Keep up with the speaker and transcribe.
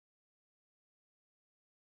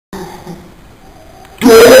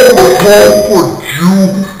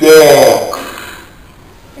jukebox.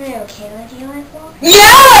 Hello, Kayla. Do you like waffles? Yeah,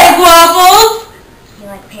 I like waffles! You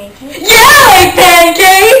like pancakes? Yeah, I like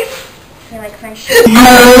pancakes! You like French toast?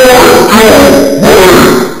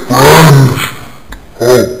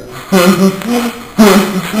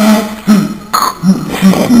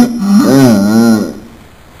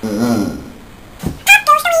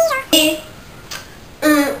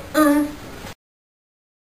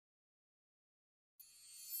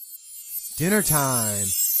 Dinner time.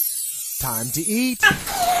 Time to eat.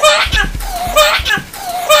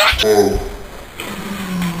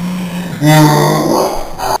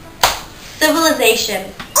 Civilization.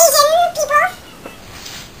 Asian people.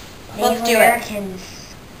 Let's do it. Americans.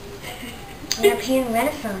 European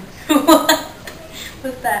Renaissance. What?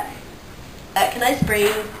 What's that? Can I spray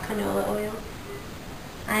you with canola oil?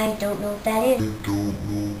 I don't know what that is.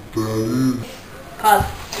 Pause.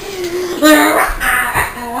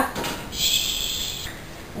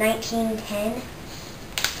 1910.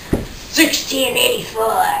 1684.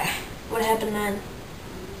 What happened then?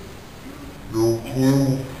 No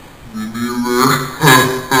clue. Me neither.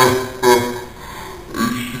 I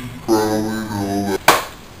should probably know that.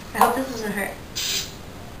 I hope this doesn't hurt.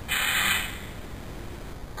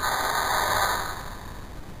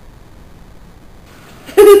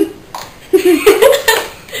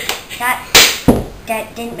 That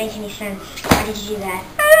didn't make any sense. Why did you do that?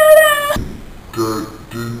 I don't know. That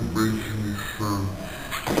didn't make any sense.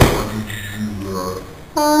 Why did you do that?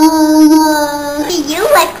 Do you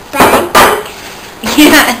like pancakes?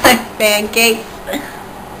 Yeah, I like pancakes.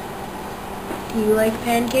 Do you like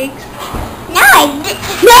pancakes? No, I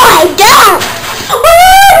don't.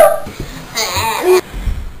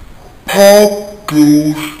 Pop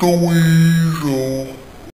goes the weasel.